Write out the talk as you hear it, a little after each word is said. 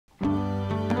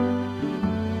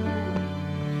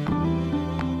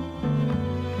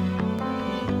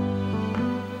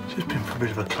bit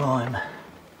of a climb.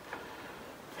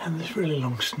 And this really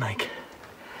long snake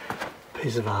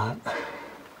piece of art.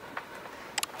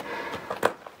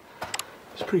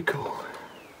 It's pretty cool.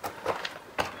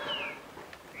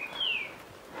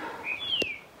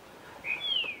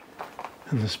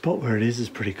 And the spot where it is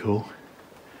pretty cool.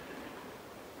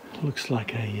 It looks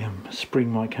like a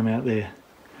spring might come out there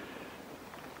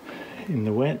in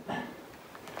the wet.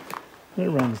 And it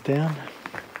runs down.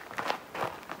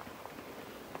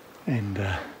 And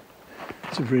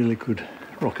it's a really good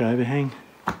rock overhang.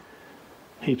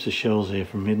 Heaps of shells there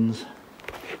from middens.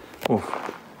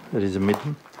 Oh, that is a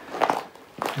midden.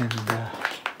 And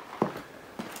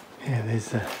yeah, there's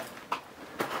the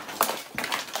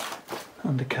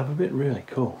undercover bit, really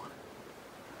cool.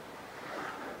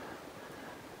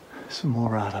 Some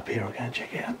more art up here I'll go and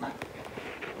check out.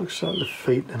 Looks like the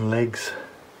feet and legs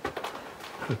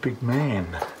of a big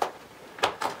man.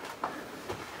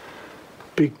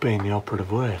 Big being the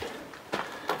operative word.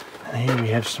 And here we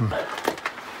have some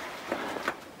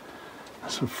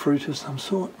fruit of some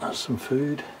sort, some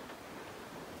food.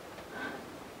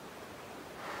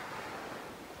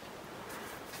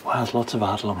 Wow, there's lots of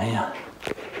art along here.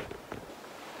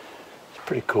 It's a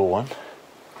pretty cool one.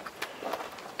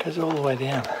 Goes all the way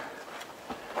down.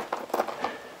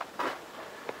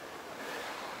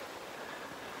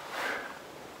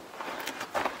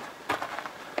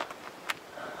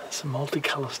 There's some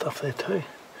multicolour stuff there too.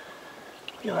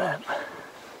 Look at that.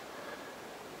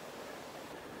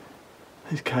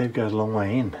 This cave goes a long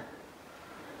way in.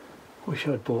 Wish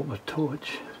I'd brought my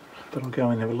torch, but I'll go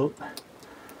and have a look.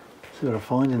 See what I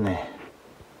find in there.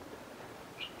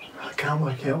 I can't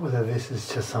work out whether this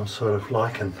is just some sort of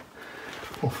lichen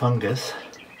or fungus,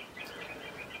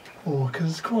 or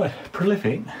because it's quite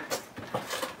prolific.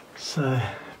 So,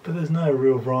 but there's no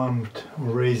real rhyme or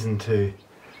reason to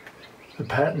the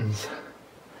patterns.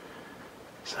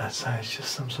 So I'd say it's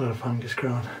just some sort of fungus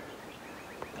growing.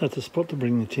 That's a spot to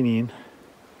bring the tinny in.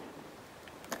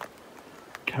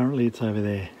 Currently it's over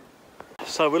there.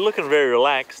 So we're looking very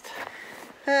relaxed.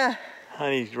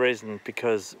 Only reason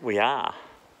because we are.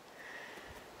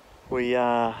 We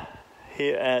are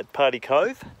here at Party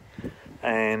Cove,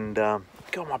 and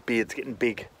God, my beard's getting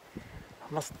big.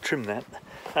 I must trim that.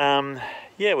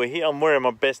 Yeah, we're here. I'm wearing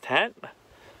my best hat,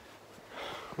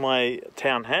 my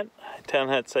town hat. Town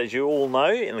hats, as you all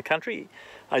know, in the country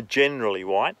are generally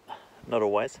white, not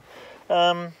always.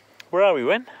 Where are we,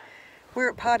 Wen? We're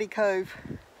at Party Cove.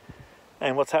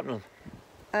 And what's happening?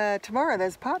 Tomorrow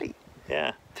there's a party.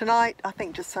 Yeah. Tonight, I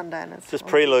think just Sundowners. Just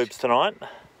prelubes tonight,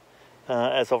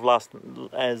 as last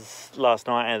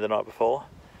night and the night before.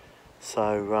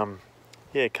 So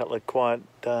yeah, a couple of quiet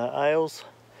ales.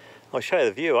 I'll show you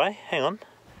the view, eh? Hang on.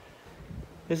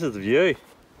 This is the view.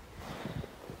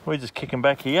 We're just kicking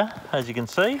back here, as you can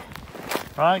see.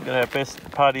 Right, got our best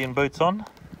partying boots on.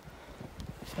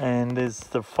 And there's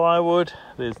the firewood,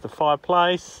 there's the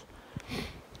fireplace.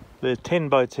 There's 10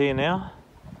 boats here now.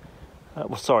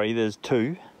 Well, sorry, there's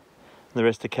 2. The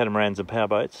rest are catamarans and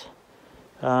powerboats.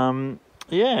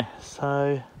 Yeah,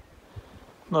 so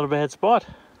not a bad spot.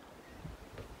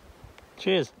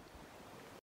 Cheers.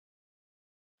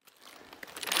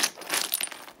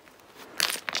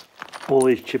 All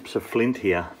these chips of flint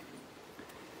here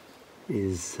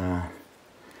is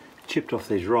chipped off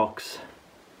these rocks,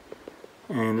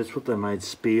 and that's what they made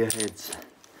spearheads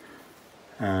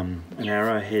and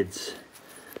arrowheads,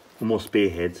 or more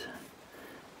spearheads,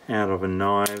 out of, and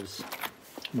knives.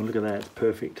 Well, look at that, it's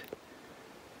perfect.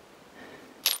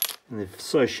 And they're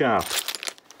so sharp.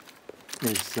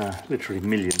 There's literally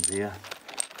millions here.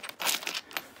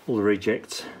 All the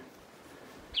rejects.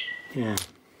 Yeah.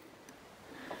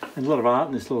 And a lot of art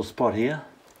in this little spot here.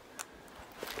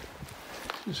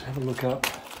 Just have a look up.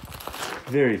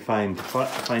 Very faded.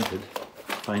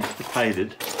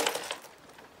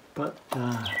 But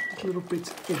little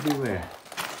bits everywhere.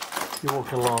 You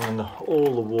walk along and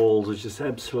all the walls are just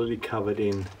absolutely covered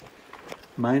in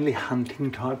mainly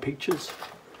hunting type pictures.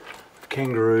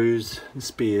 Kangaroos and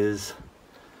spears.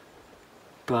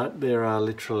 But there are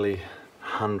literally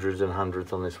hundreds and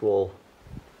hundreds on this wall.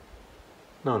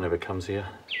 No one ever comes here.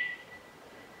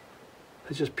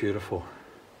 It's just beautiful.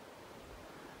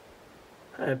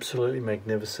 Absolutely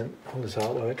magnificent, all this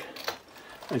artwork.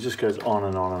 It just goes on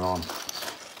and on and on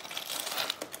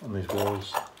these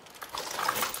walls.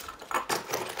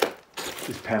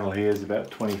 This panel here is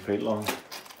about 20 feet long. It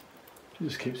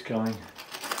just keeps going.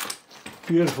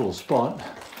 Beautiful spot.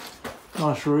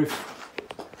 Nice roof.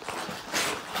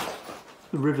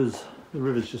 The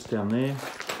river's just down there.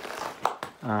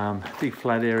 Big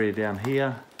flat area down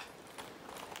here.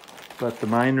 But the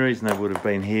main reason they would have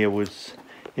been here was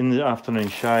in the afternoon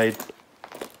shade,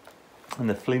 and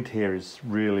the flint here is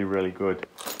really, really good.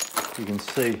 You can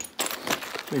see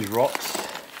these rocks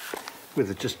with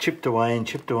it just chipped away and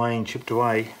chipped away and chipped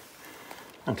away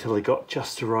until they got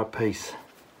just the right piece.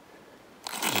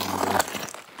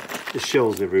 There's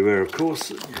shells everywhere, of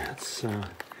course. It's you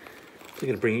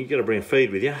got to bring a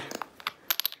feed with you.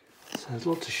 So there's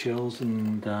lots of shells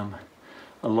and a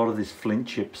lot of these flint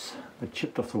chips. They're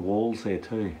chipped off the walls there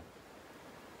too.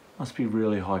 Must be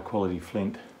really high quality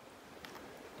flint.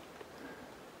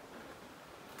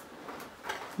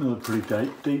 Another pretty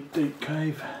deep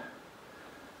cave.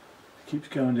 Keeps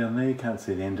going down there, you can't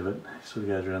see the end of it. It sort of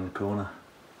goes around the corner.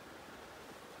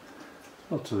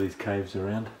 Lots of these caves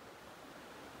around.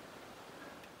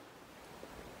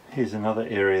 Here's another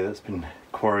area that's been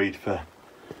quarried for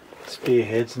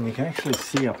spearheads, and you can actually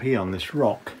see up here on this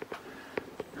rock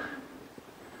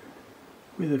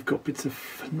where they've got bits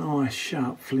of nice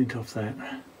sharp flint off that.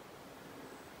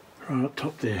 Right up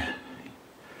top there.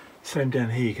 Same down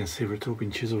here, you can see where it's all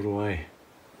been chiselled away.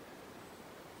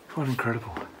 Quite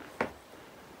incredible.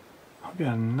 I'll go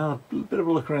another bit of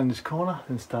a look around this corner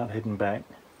and start heading back,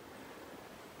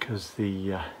 because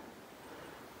the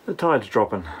tide's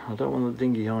dropping. I don't want the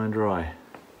dinghy high and dry.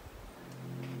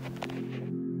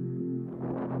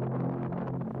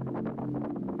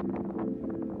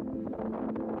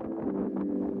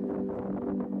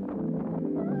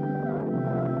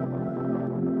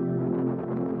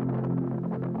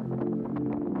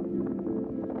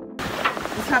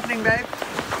 What's happening, babe?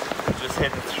 Just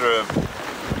heading through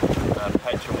a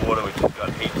patch of water which has got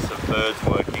heaps of birds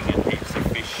working and heaps of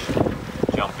fish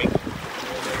jumping.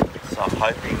 So I'm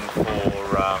hoping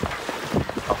for a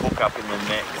hook up in the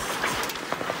next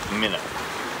minute.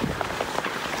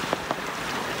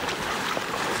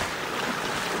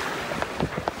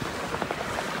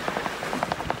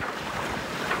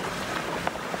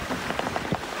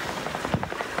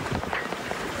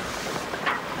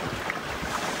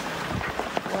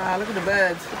 Wow, look at the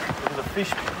birds. Look at the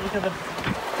fish, look at the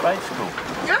bait school.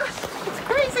 Yeah, it's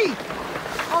crazy.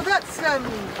 Oh, that's a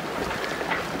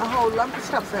whole lump of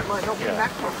stuff, so it might not be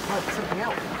mackerel, it might be something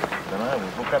else. I don't know,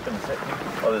 we'll hook up in a second.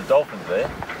 Oh, there's dolphins there.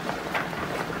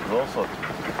 There's all sorts.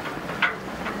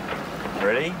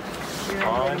 Ready?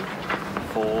 Yeah,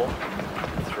 5, 4,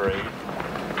 3,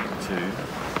 2,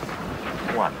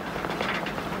 1.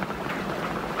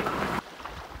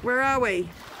 Where are we?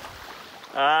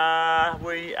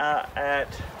 We are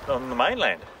on the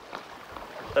mainland.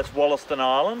 That's Wollaston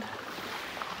Island,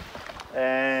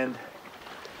 and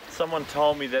someone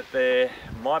told me that there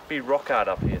might be rock art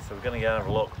up here, so we're going to go and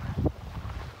have a look.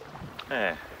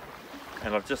 Yeah,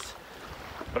 and I've just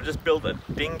built a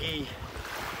dinghy,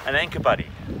 an anchor buddy,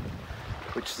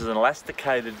 which is an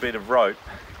elasticated bit of rope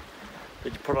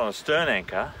that you put on a stern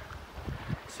anchor.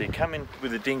 So you come in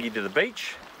with the dinghy to the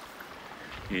beach,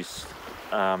 you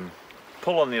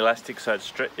pull on the elastic so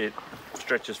it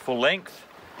stretches full length,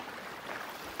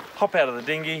 hop out of the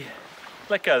dinghy,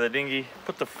 let go of the dinghy,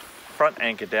 put the front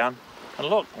anchor down, and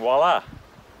look, voila,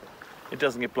 it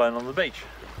doesn't get blown on the beach.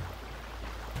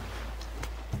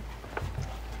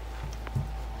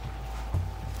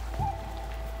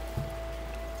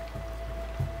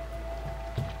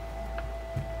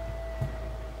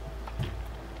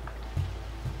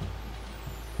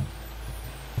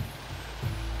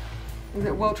 Is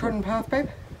it a well-trodden path, babe?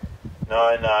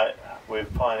 No, we're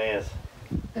pioneers.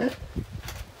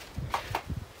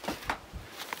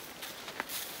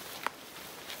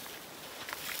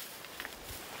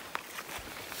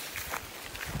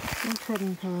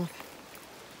 Well-trodden path.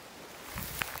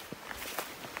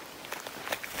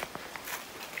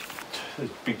 There's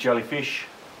big jellyfish,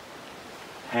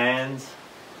 hands,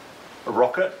 a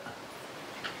rocket,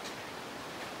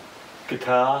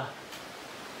 guitar.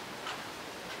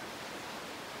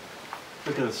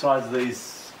 Look at the size of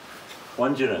these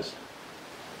Wandjinas.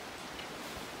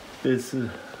 There's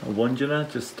a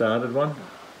Wandjina, just started one.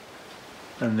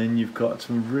 And then you've got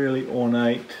some really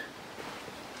ornate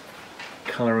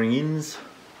colouring ins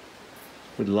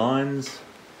with lines.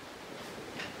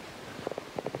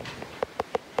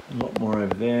 A lot more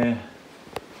over there.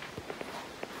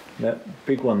 That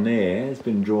big one there has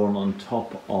been drawn on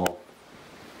top of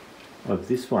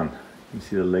this one. You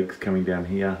see the legs coming down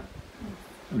here.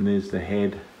 And there's the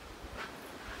head,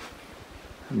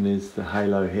 and there's the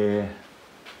halo hair,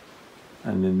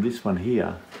 and then this one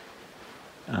here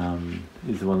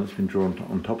is the one that's been drawn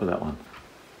on top of that one.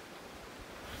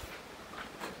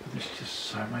 There's just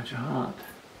so much art.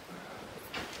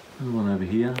 There's one over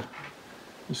here,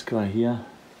 this guy here,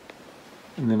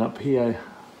 and then up here,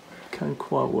 can't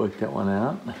quite work that one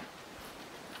out.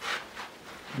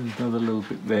 There's another little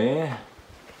bit there.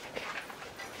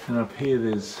 And up here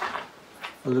there's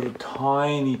a little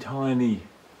tiny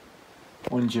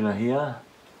Wandjina here.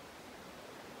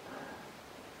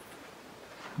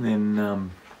 And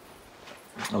then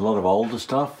a lot of older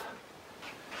stuff.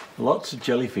 Lots of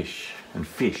jellyfish and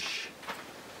fish.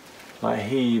 Like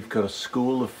here you've got a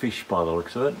school of fish by the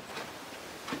looks of it.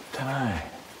 Dunno.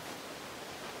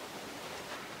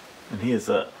 And here's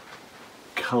a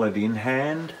coloured in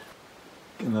hand.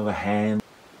 Another hand.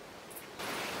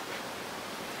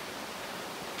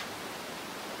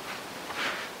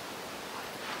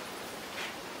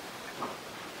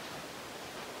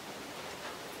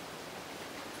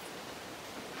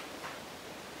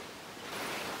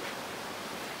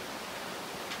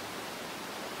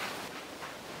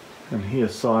 And here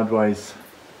sideways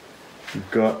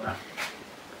you've got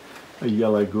a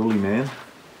yellow gully man,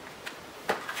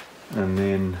 and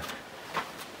then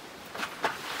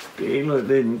look,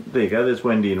 there you go, there's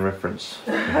Wendy in reference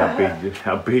to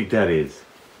how big that is.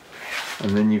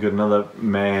 And then you've got another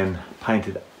man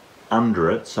painted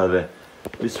under it, so that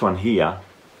this one here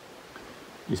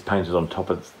is painted on top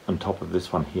of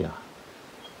this one here.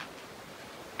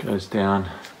 Goes down.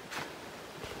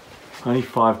 Only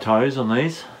 5 toes on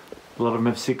these. A lot of them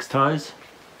have 6 toes.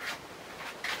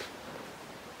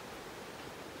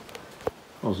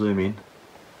 I'll zoom in.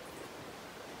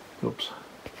 Oops.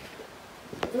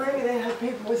 Maybe they have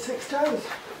people with 6 toes.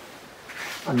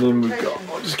 And then we've got,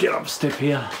 I'll just get up a step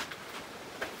here.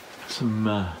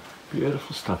 Some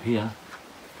beautiful stuff here.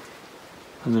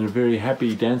 And then a very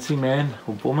happy dancing man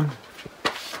or woman.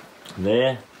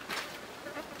 There.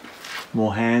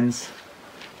 More hands.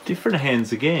 Different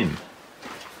hands again.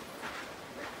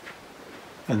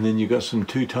 And then you've got some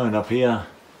two-tone up here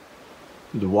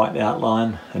with the white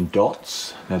outline and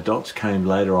dots. Now dots came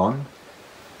later on.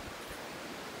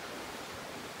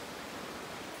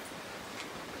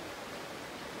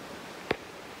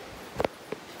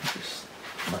 Just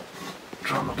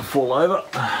try not to fall over.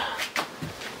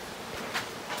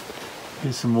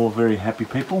 Here's some more very happy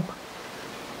people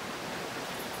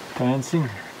dancing.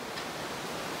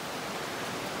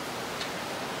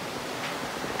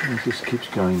 And it just keeps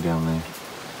going down there.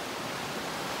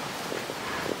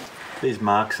 These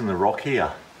marks in the rock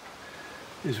here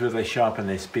is where they sharpen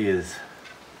their spears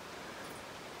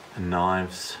and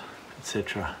knives,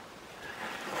 etc.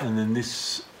 And then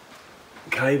this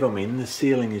cave I'm in, the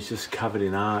ceiling is just covered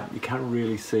in art. You can't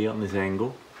really see it on this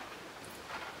angle,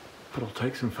 but I'll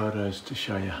take some photos to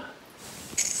show you.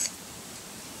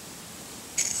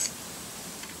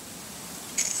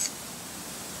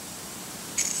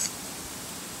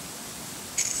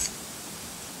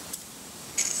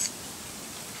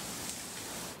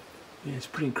 Yeah, it's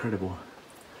pretty incredible.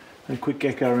 And a quick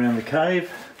echo around the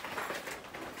cave.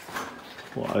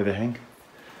 Or overhang.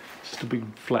 Just a big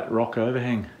flat rock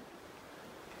overhang.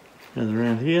 And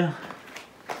around here.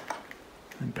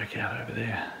 And back out over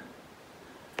there.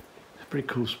 It's a pretty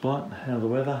cool spot. How the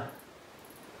weather.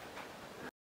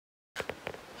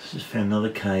 Just found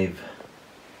another cave.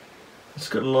 It's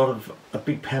got a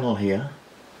big panel here.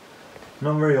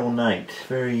 Not very ornate.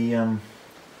 Very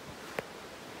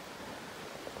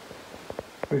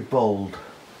bold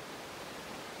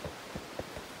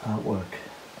artwork.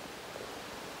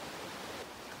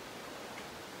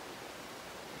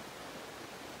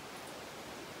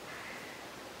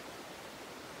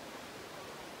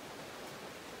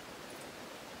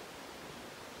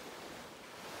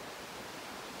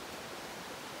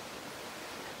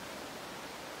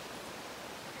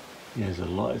 Yeah, there's a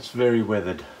lot, it's very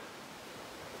weathered.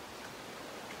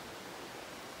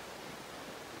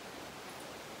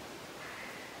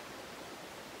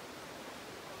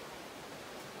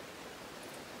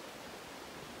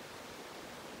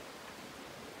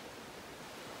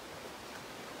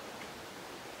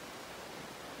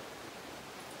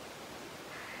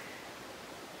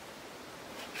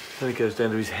 Then it goes down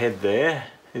to his head there.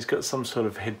 He's got some sort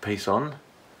of headpiece on.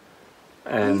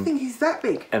 And you think he's that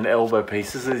big? And elbow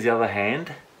pieces. There's the other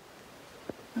hand.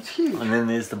 That's huge. And then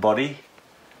there's the body.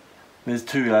 There's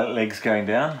 2 legs going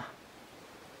down.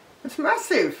 It's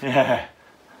massive. Yeah.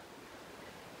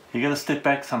 You got to step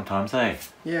back sometimes, eh?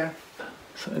 Yeah.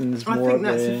 So, and there's I more think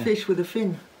that's there. a fish with a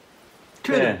fin.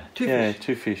 Two fish. Yeah,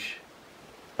 2 fish.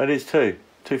 That is 2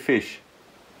 fish.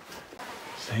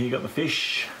 So here you got the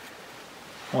fish.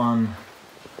 1,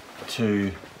 2,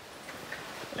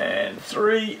 and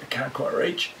 3. I can't quite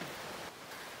reach.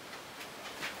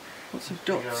 Lots of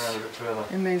dots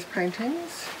in these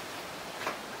paintings.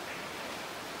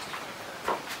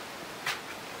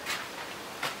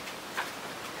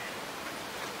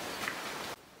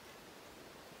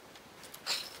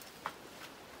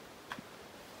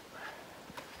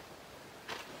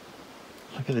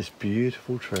 at this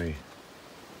beautiful tree.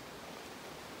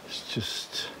 It's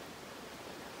just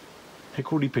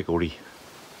hickledy-pickledy.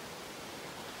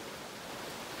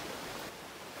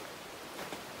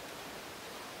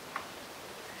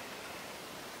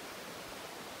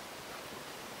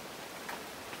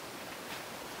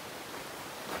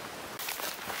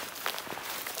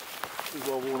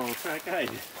 Well worn on the track, eh?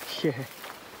 Yeah.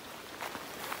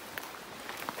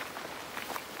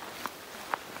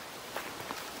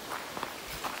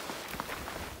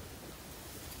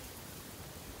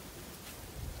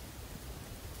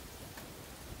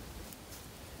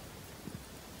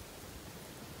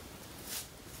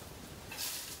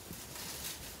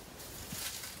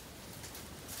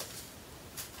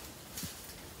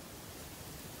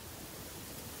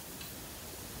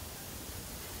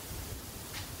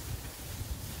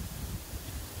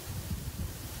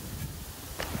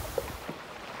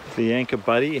 The anchor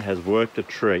buddy has worked a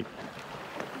treat.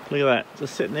 Look at that,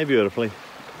 just sitting there beautifully.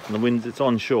 And the wind, it's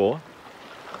on shore,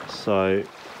 so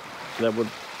that would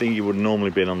think you would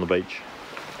normally been on the beach.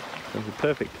 That's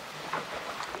perfect.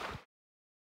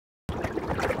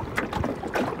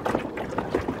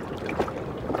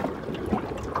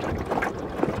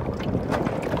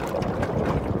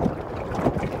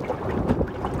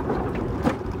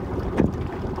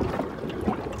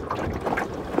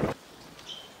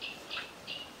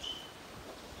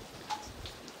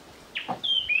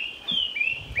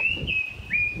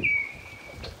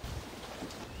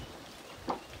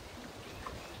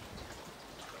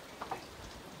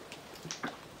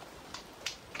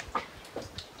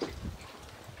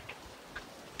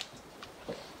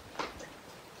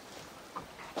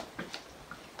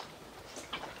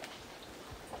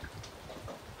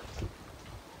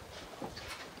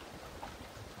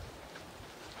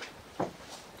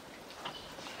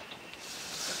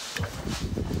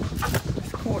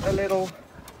 A little,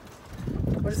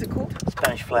 what is it called?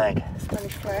 Spanish flag.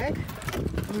 Spanish flag.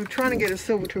 We were trying to get a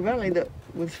silver trevally that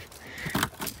was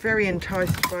very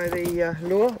enticed by the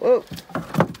lure. Oh.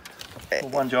 Well,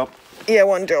 one job. Yeah,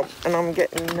 one job. And I'm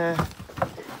getting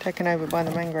taken over by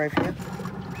the mangrove here.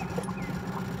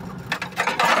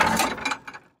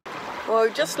 Well,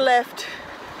 we just left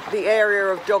the area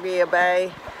of Dog Ear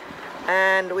Bay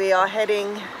and we are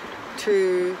heading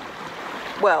to,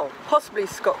 well, possibly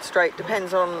Scott Strait,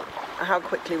 depends on how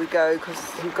quickly we go because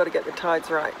you've got to get the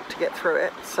tides right to get through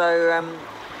it. So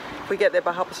if we get there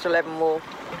by 11:30, we'll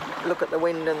look at the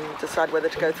wind and decide whether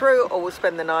to go through, or we'll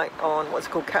spend the night on what's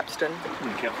called Capstan.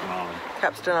 Capstan Island.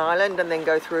 Capstan Island, and then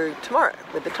go through tomorrow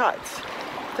with the tides.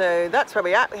 So that's where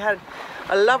we're at. We had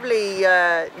a lovely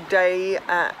day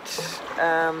at,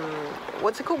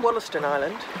 what's it called? Wollaston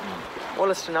Island.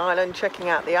 Wollaston Island, checking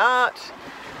out the art.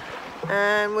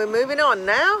 And we're moving on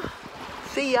now.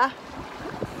 See ya.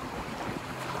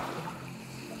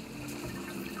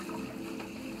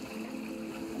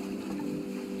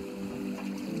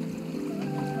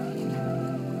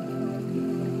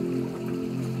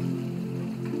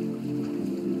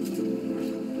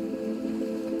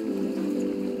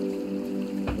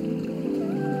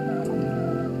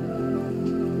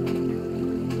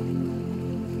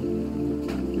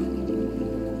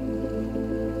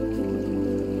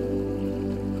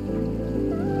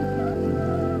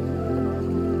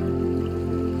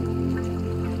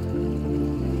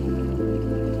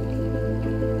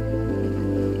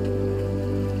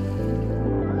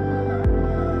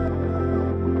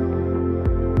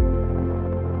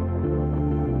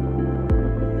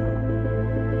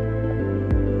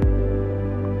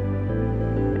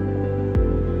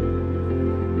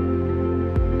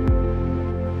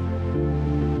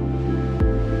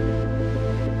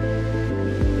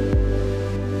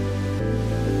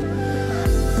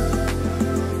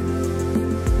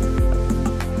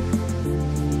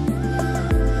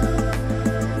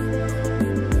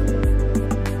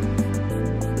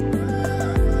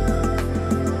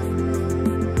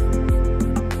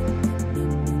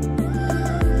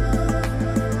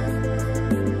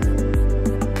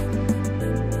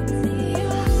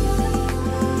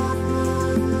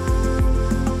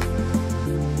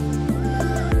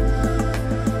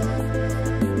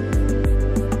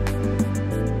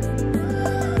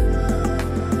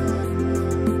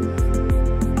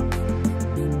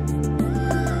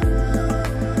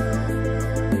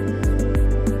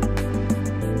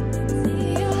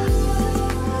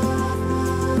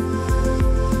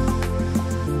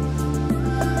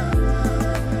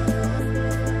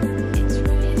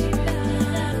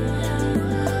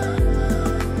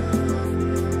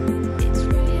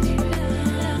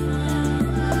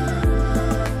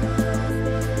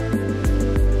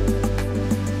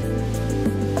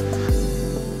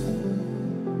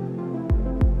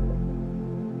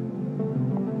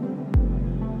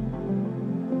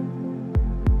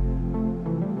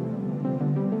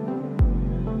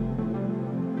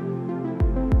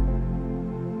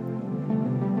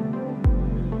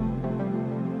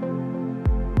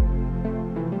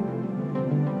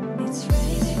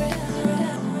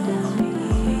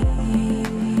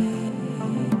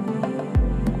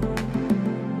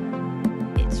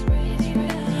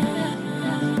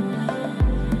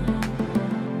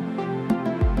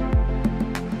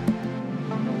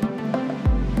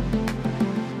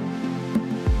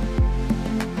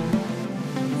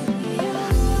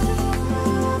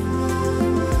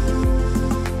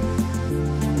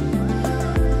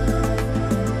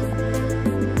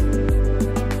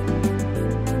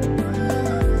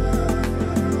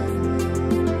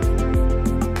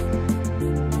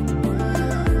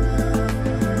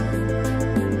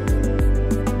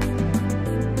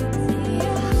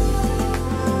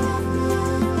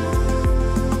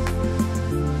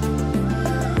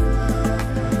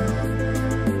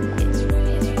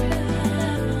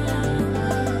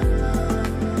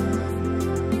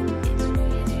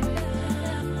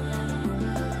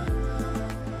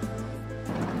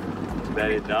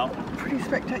 dull. Pretty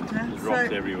spectacular. There's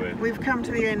rocks everywhere. We've come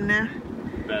to the end now.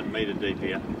 About a metre deep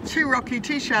here. Too rocky,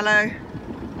 too shallow.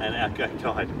 And outgoing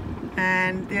tide.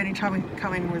 And the only time we could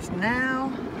come in was now.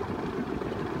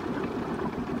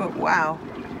 But wow,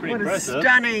 Pretty what impressive. a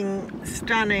stunning,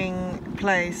 stunning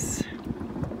place.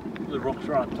 The rocks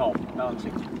are on top,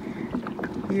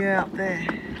 balancing. Yeah, up there.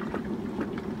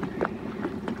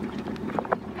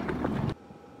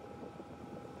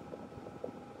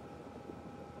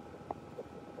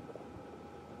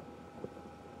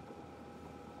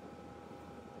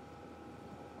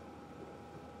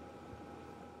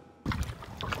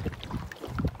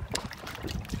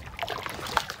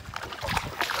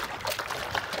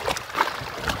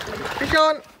 Fish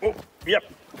on! Oh, yep.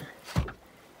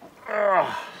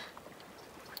 Oh,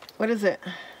 What is it?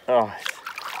 God.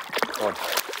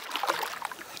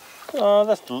 Oh,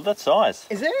 that's size.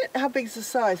 Is it? How big's the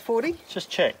size? 40? Just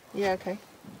check. Yeah, okay.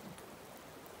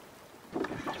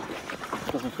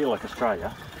 Doesn't feel like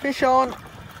Australia. Fish on.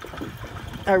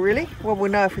 Oh, really? Well,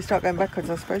 we'll know if we start going backwards,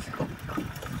 I suppose.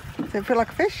 Does it feel like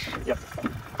a fish? Yep.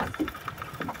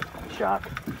 Shark.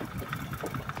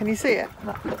 Can you see it?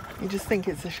 No. You just think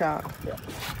it's a shark? Yeah.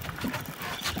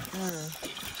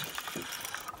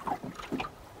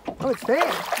 Oh, it's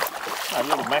there. A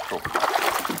little mackerel.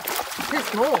 Too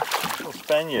small. Little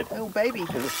Spaniard. Little baby.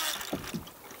 Is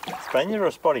it Spaniard or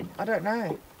a spotty? I don't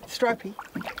know. Stripey.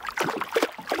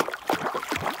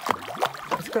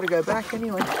 It's got to go back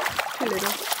anyway. Too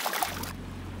little.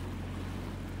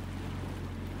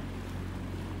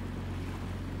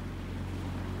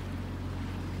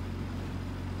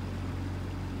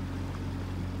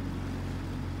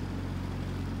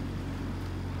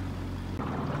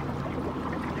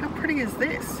 How pretty is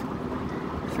this?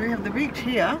 So we have the beach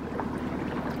here.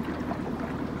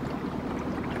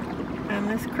 And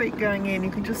this creek going in,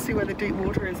 you can just see where the deep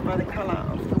water is by the colour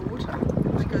of the water,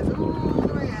 which goes all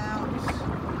the way out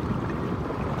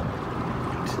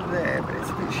to there, but it's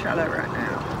a bit shallow right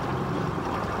now.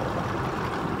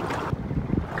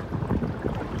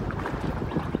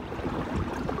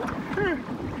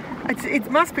 It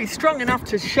must be strong enough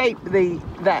to shape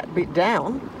that bit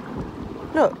down.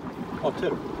 Look. Oh,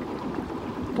 turtle.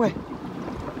 Where?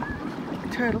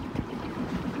 Turtle.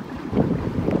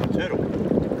 Turtle.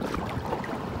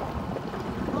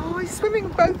 Oh, he's swimming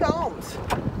with both arms.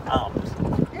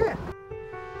 Arms.